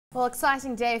Well,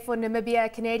 exciting day for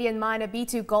Namibia. Canadian miner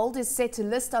B2Gold is set to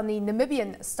list on the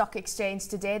Namibian Stock Exchange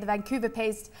today. The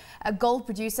Vancouver-based gold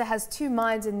producer has 2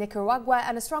 mines in Nicaragua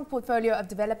and a strong portfolio of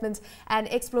development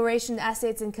and exploration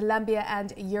assets in Colombia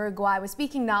and Uruguay. We're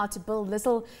speaking now to Bill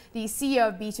Lytle, the CEO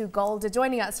of B2Gold,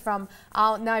 joining us from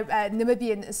our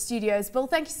Namibian studios. Bill,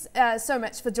 thanks so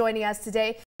much for joining us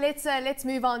today. Let's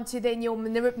move on to then your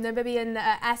Namibian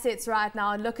assets right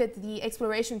now and look at the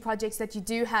exploration projects that you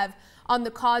do have on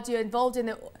the card. You're involved in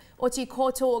the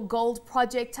Otjikoto Gold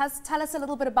Project. Tell us a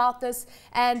little bit about this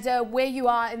and where you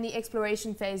are in the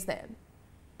exploration phase there.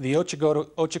 The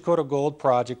Otjikoto Gold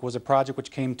Project was a project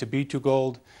which came to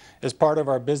B2Gold as part of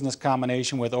our business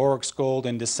combination with Oryx Gold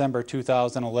in December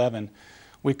 2011.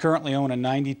 We currently own a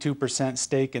 92%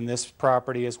 stake in this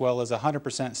property as well as a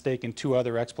 100% stake in 2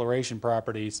 other exploration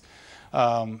properties.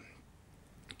 Our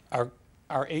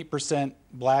 8%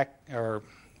 Black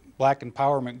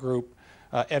Empowerment Group,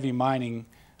 Evi Mining,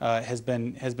 has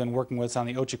been working with us on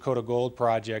the Otjikoto Gold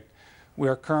Project. We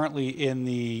are currently in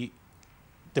the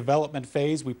development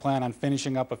phase. We plan on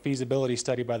finishing up a feasibility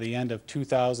study by the end of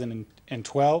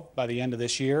 2012, by the end of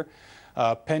this year.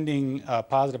 Pending a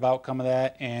positive outcome of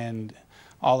that and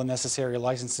all the necessary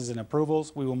licenses and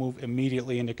approvals, we will move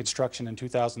immediately into construction in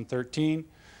 2013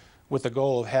 with the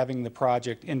goal of having the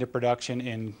project into production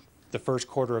in the first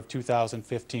quarter of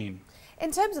 2015.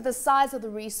 In terms of the size of the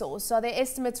resource, are there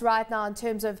estimates right now in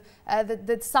terms of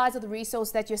the size of the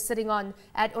resource that you're sitting on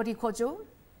at Otjikoto?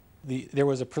 There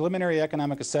was a preliminary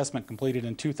economic assessment completed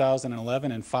in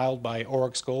 2011 and filed by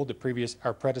Oryx Gold,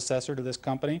 our predecessor to this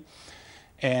company.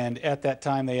 And at that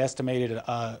time, they estimated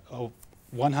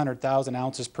 100,000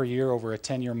 ounces per year over a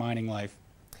 10-year mining life.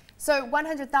 So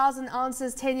 100,000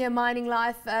 ounces, 10-year mining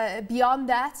life. Beyond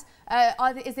that,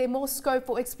 is there more scope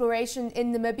for exploration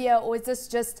in Namibia, or is this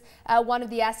just one of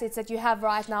the assets that you have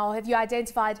right now? Have you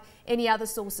identified any other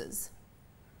sources?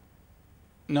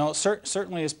 No,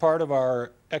 certainly as part of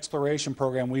our exploration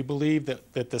program, we believe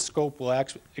that the scope will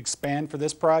expand for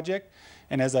this project.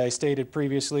 And as I stated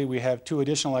previously, we have 2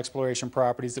 additional exploration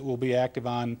properties that we'll be active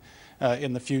on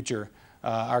in the future.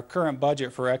 Our current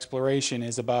budget for exploration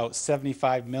is about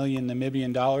 75 million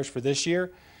Namibian dollars for this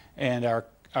year, and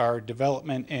our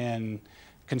development and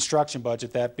construction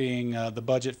budget, that being the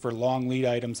budget for long lead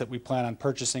items that we plan on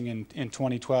purchasing in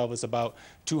 2012, is about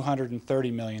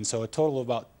 230 million. So a total of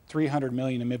about 300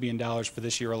 million Namibian dollars for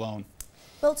this year alone.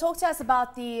 Bill, talk to us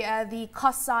about the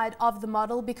cost side of the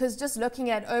model, because just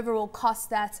looking at overall costs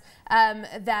that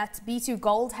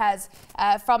B2Gold has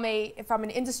from an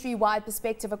industry-wide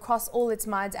perspective across all its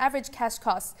mines, average cash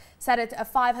costs sat at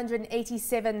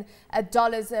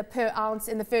 $587 per ounce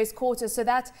in the first quarter. So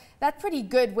that's pretty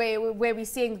good where we're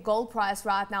seeing the gold price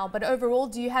right now. But overall,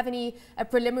 do you have any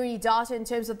preliminary data in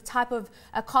terms of the type of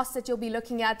costs that you'll be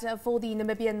looking at for the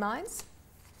Namibian mines?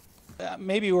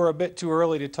 Maybe we're a bit too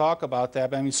early to talk about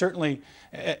that, but I mean, certainly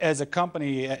as a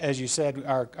company, as you said,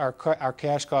 our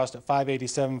cash cost at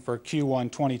 $587 for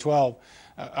Q1 2012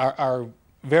 are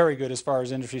very good as far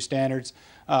as industry standards.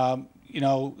 You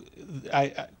know,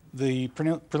 the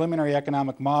preliminary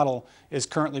economic model is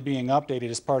currently being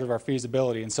updated as part of our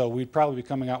feasibility, and so we'd probably be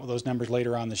coming out with those numbers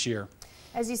later on this year.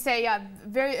 As you say, yeah,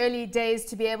 very early days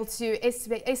to be able to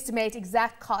estimate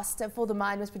exact cost for the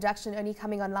mine, with production only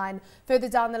coming online further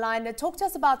down the line. Talk to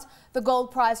us about the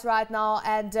gold price right now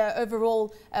and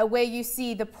overall where you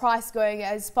see the price going.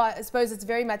 I suppose it's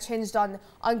very much hinged on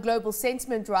global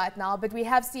sentiment right now, but we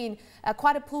have seen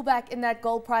quite a pullback in that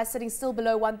gold price, sitting still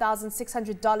below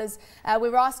 $1,600.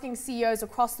 We're asking CEOs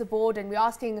across the board, and we're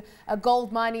asking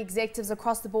gold mining executives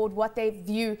across the board what they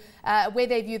view, where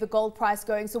they view the gold price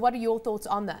going. So what are your thoughts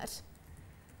on that?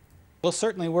 Well,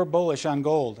 certainly we're bullish on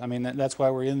gold. I mean, that's why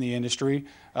we're in the industry.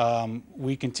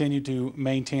 We continue to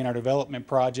maintain our development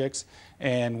projects,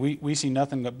 and we see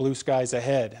nothing but blue skies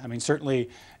ahead. I mean, certainly,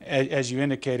 as you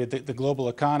indicated, the global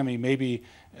economy maybe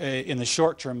in the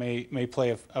short term may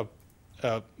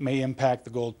impact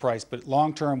the gold price, but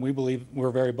long term we believe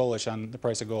we're very bullish on the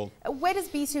price of gold. Where does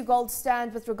B2Gold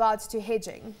stand with regards to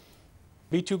hedging?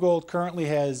 B2Gold currently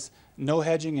has no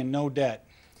hedging and no debt.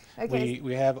 Okay.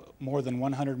 We have more than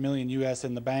 100 million US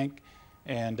in the bank,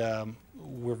 and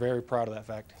we're very proud of that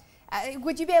fact.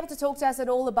 Would you be able to talk to us at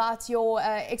all about your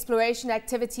exploration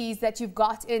activities that you've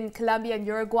got in Colombia and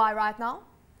Uruguay right now?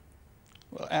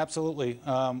 Well, absolutely.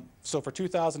 So for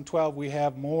 2012, we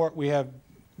have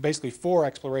basically 4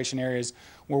 exploration areas.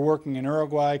 We're working in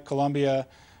Uruguay, Colombia,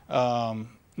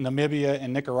 Namibia,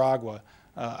 and Nicaragua.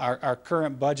 Our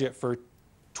current budget for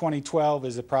 2012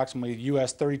 is approximately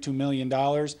US $32 million,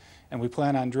 and we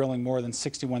plan on drilling more than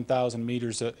 61,000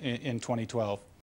 meters in 2012.